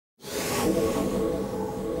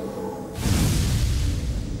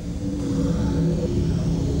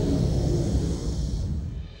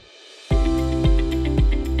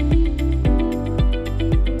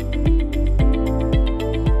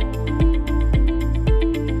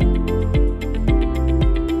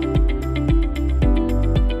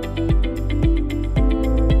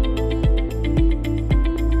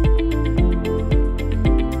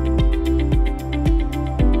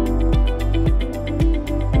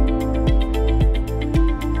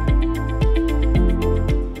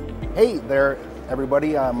Hey there,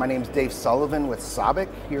 everybody. My name is Dave Sullivan with SABIC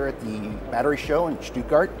here at the Battery Show in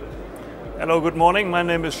Stuttgart. Hello, good morning. My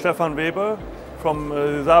name is Stefan Weber from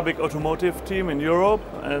the SABIC automotive team in Europe,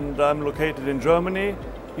 and I'm located in Germany,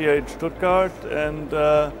 here in Stuttgart. And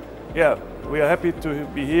yeah, we are happy to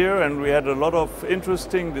be here, and we had a lot of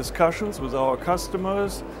interesting discussions with our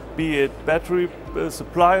customers, be it battery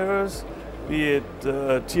suppliers, be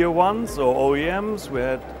it tier ones or OEMs. We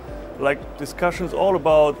had discussions all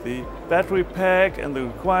about the battery pack and the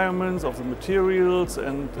requirements of the materials,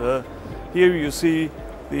 and here you see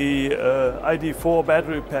the ID4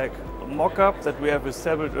 battery pack mock-up that we have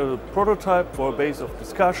established a prototype for a base of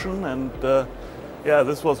discussion. And yeah,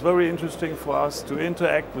 this was very interesting for us to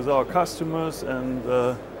interact with our customers, and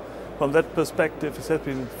from that perspective it has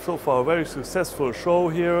been so far a very successful show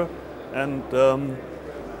here. And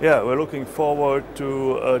yeah, we're looking forward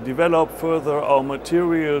to develop further our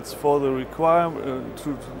materials for the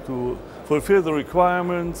to fulfill the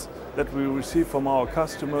requirements that we receive from our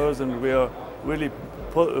customers, and we are really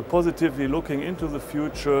positively looking into the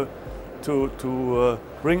future to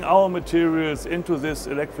bring our materials into this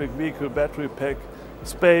electric vehicle battery pack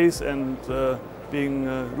space, and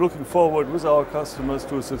looking forward with our customers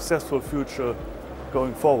to a successful future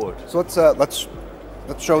going forward. So let's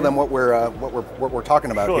show them what we're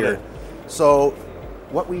talking about sure here. So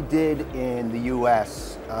what we did in the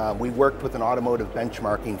US, we worked with an automotive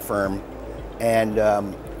benchmarking firm, and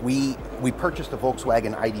we purchased a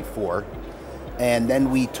Volkswagen ID4, and then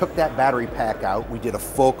we took that battery pack out. We did a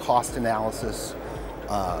full cost analysis,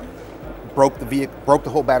 broke the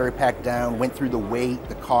whole battery pack down, went through the weight,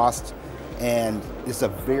 the cost, and it's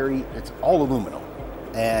all aluminum.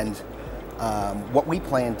 And what we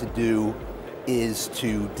plan to do is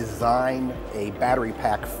to design a battery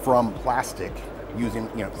pack from plastic using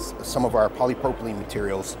some of our polypropylene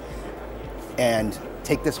materials, and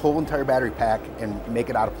take this whole entire battery pack and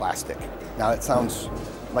make it out of plastic. Now it sounds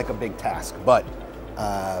like a big task, but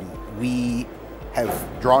we have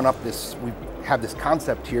drawn up this, we have this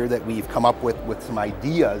concept here that we've come up with some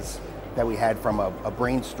ideas that we had from a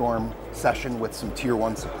brainstorm session with some tier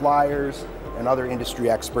one suppliers and other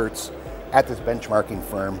industry experts at this benchmarking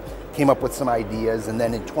firm. Came up with some ideas, and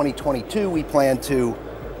then in 2022 we plan to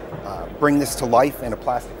bring this to life in a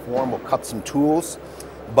plastic form. We'll cut some tools,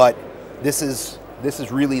 but this is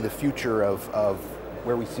really the future of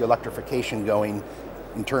where we see electrification going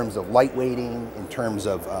in terms of lightweighting, in terms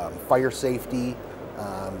of fire safety.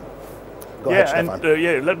 Go ahead, Stefan.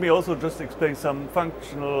 Yeah, let me also just explain some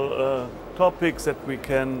functional topics that we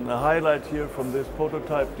can highlight here from this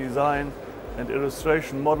prototype design and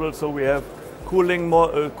illustration model. So we have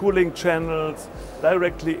cooling channels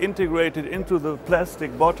directly integrated into the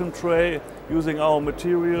plastic bottom tray using our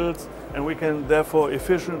materials, and we can therefore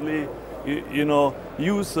efficiently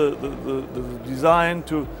use the design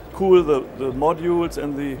to cool the modules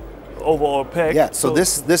and the overall pack. Yeah, so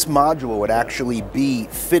this module would actually be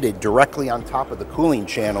fitted directly on top of the cooling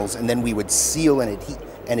channels, and then we would seal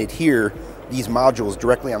and adhere these modules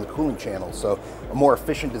directly on the cooling channels. So a more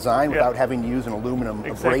efficient design without having to use an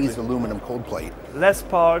brazed aluminum cold plate. Less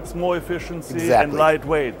parts, more efficiency, and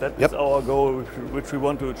lightweight. That is our goal, which we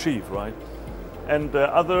want to achieve, right? And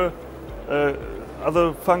other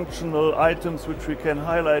functional items which we can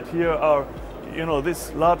highlight here are,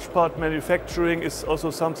 this large part manufacturing is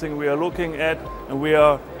also something we are looking at, and we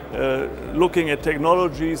are looking at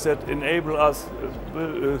technologies that enable us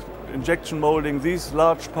injection molding these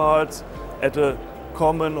large parts at a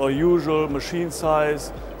common or usual machine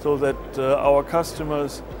size, so that our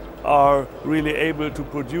customers are really able to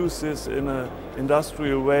produce this in an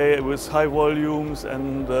industrial way with high volumes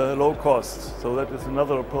and low costs. So that is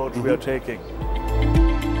another approach we are taking.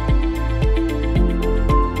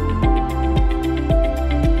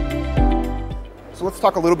 So let's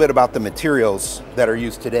talk a little bit about the materials that are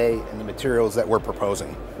used today and the materials that we're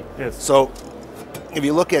proposing. Yes. So if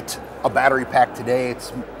you look at a battery pack today,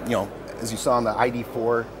 it's, as you saw on the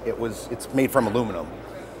ID4, it's made from aluminum.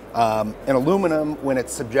 And aluminum, when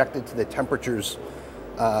it's subjected to the temperatures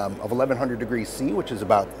of 1100 degrees C, which is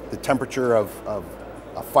about the temperature of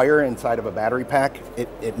a fire inside of a battery pack,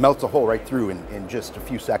 it melts a hole right through in just a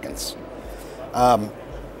few seconds.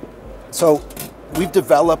 So we've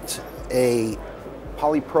developed a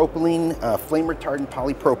polypropylene, flame retardant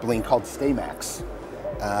polypropylene called STAMAX.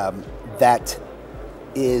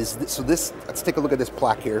 Let's take a look at this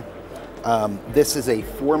plaque here. This is a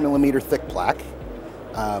 4mm thick plaque,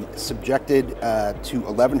 subjected to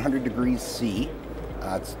 1100 degrees C,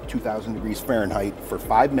 it's 2000 degrees Fahrenheit, for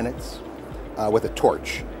 5 minutes with a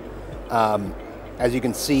torch. As you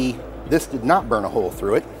can see, this did not burn a hole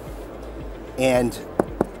through it, and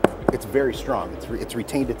it's very strong. It's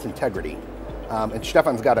retained its integrity. And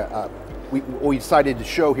Stefan's got what we decided to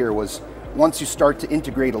show here was once you start to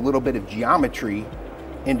integrate a little bit of geometry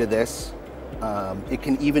into this, it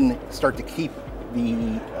can even start to keep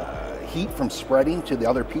the heat from spreading to the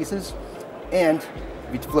other pieces. And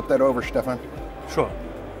if you flip that over, Stefan. Sure.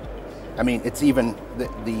 I mean, it's even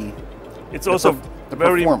it's also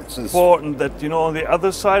very important that, you know, on the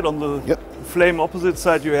other side, on the flame opposite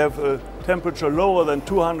side, you have a temperature lower than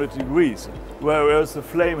 200 degrees, whereas the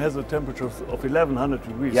flame has a temperature of 1100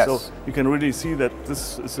 degrees. Yes. So you can really see that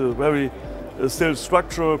this is a very still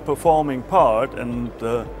structural performing part. And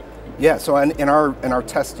yeah, so in our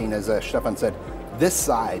testing, as Stefan said, this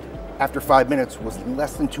side after 5 minutes was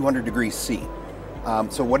less than 200 degrees C.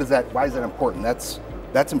 So what is that? Why is that important?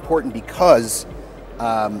 That's important because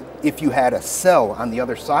if you had a cell on the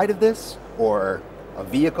other side of this, or a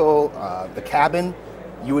vehicle, the cabin,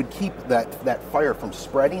 you would keep that fire from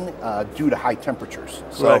spreading due to high temperatures.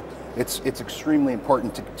 So it's extremely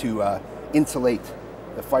important to insulate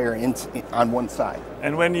the fire on one side.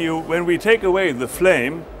 And when we take away the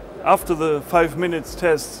flame after the 5 minutes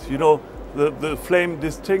test, you know, the flame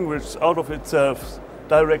distinguishes out of itself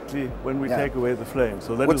directly when we take away the flame.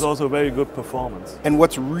 So that is also very good performance. And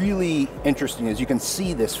what's really interesting is you can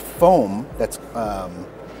see this foam that's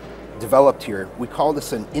developed here. We call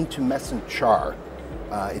this an intumescent char.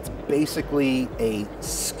 It's basically a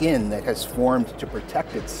skin that has formed to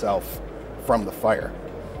protect itself from the fire.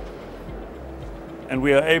 And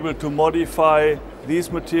we are able to modify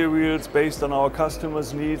these materials based on our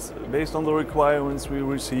customers' needs, based on the requirements we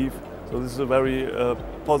receive. So this is a very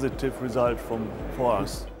positive result for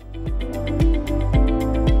us.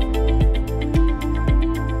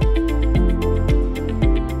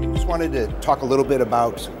 Just wanted to talk a little bit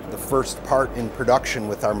about the first part in production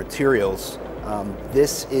with our materials.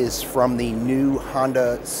 This is from the new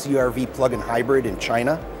Honda CR-V plug-in hybrid in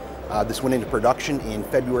China. This went into production in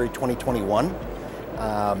February 2021.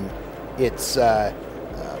 It's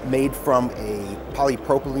made from a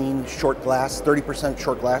polypropylene short glass, 30%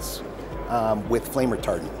 short glass, with flame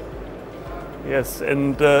retardant. Yes,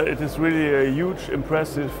 and it is really a huge,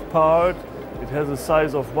 impressive part. It has a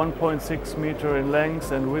size of 1.6 meter in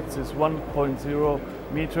length and width is 1.0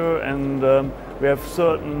 meter, and we have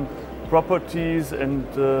certain properties and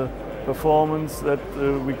performance that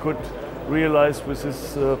we could realize with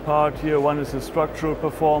this part here. One is the structural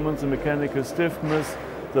performance, the mechanical stiffness,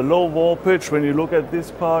 the low warpage. When you look at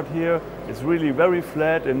this part here, it's really very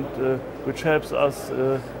flat, and which helps us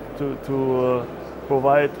to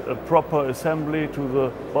provide a proper assembly to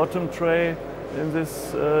the bottom tray in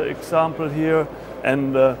this example here.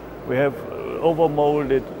 And we have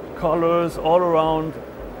overmolded colors all around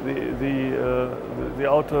the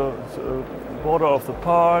outer border of the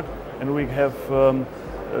part, and we have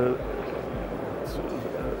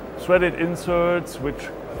threaded inserts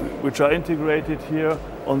which are integrated here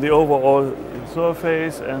on the overall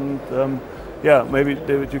surface. And yeah, maybe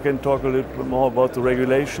David, you can talk a little bit more about the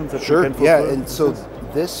regulations that Sure. we can fulfill. Yeah, and so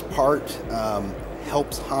this part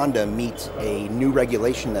helps Honda meet a new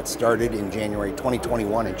regulation that started in January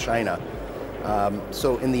 2021 in China.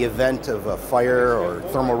 So in the event of a fire or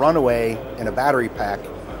thermal runaway in a battery pack,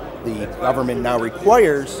 the government now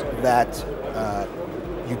requires that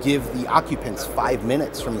you give the occupants 5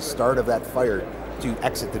 minutes from the start of that fire to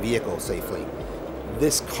exit the vehicle safely.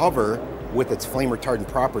 This cover, with its flame retardant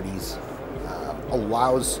properties,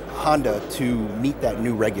 allows Honda to meet that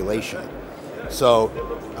new regulation. So,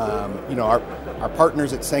 you know, our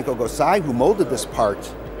partners at Sanko Gosai, who molded this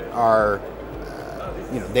part, are,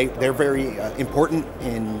 you know, they're very important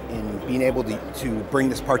in being able to bring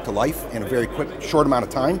this part to life in a very quick, short amount of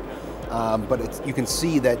time. But you can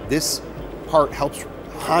see that this part helps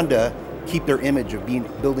Honda keep their image of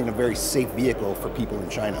building a very safe vehicle for people in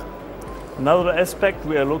China. Another aspect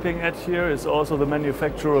we are looking at here is also the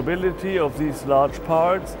manufacturability of these large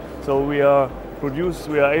parts. So we are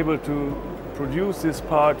able to produce this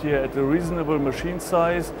part here at a reasonable machine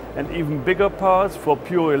size, and even bigger parts for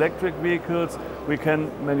pure electric vehicles we can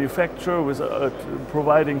manufacture with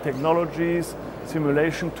providing technologies,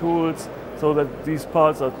 simulation tools, so that these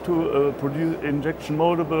parts are injection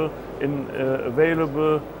moldable in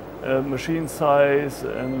available machine size,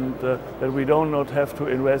 and that we do not have to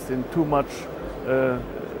invest in too much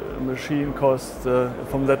machine costs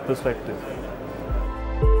from that perspective.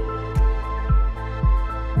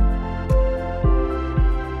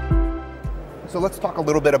 So let's talk a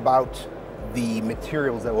little bit about the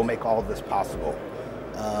materials that will make all of this possible.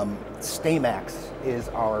 STAMAX is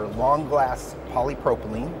our long glass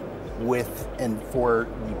polypropylene and for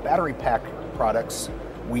the battery pack products,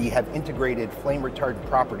 we have integrated flame retardant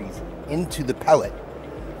properties into the pellet.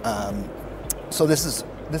 So this is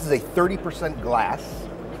a 30% glass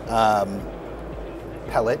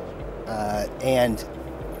pellet, and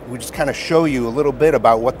we just kind of show you a little bit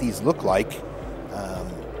about what these look like.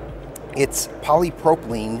 It's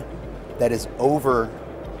polypropylene that is over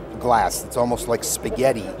glass. It's almost like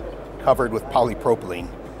spaghetti covered with polypropylene.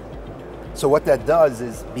 So what that does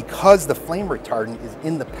is, because the flame retardant is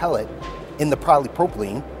in the pellet, in the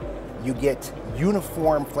polypropylene, you get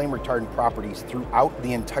uniform flame retardant properties throughout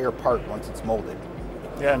the entire part once it's molded.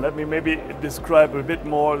 Yeah, and let me maybe describe a bit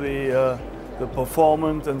more the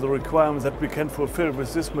performance and the requirements that we can fulfill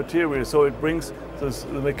with this material. So it brings the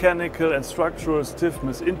mechanical and structural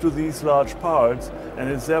stiffness into these large parts, and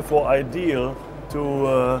it's therefore ideal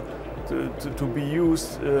to be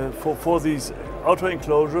used for these outer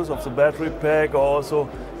enclosures of the battery pack, or also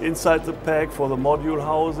inside the pack for the module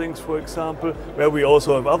housings, for example, where we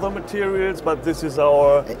also have other materials, but this is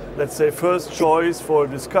our, let's say, first choice for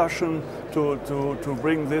discussion to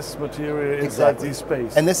bring this material inside these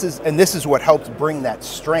space. And this is what helps bring that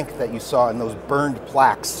strength that you saw in those burned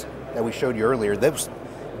plaques that we showed you earlier. This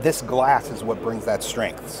glass is what brings that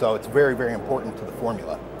strength. So it's very, very important to the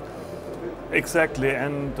formula. Exactly,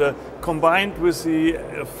 and combined with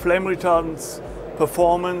the flame retardants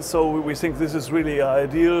performance, so we think this is really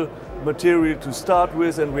ideal material to start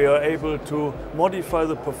with, and we are able to modify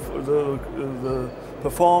the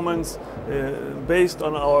performance based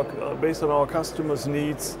on our customers'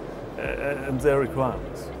 needs and their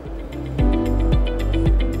requirements.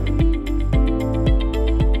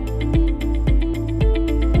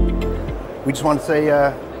 We just want to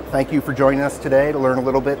say thank you for joining us today to learn a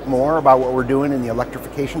little bit more about what we're doing in the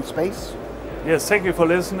electrification space. Yes, thank you for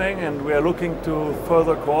listening, and we are looking to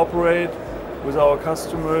further cooperate with our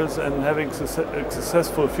customers and having a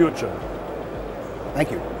successful future.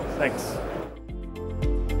 Thank you. Thanks.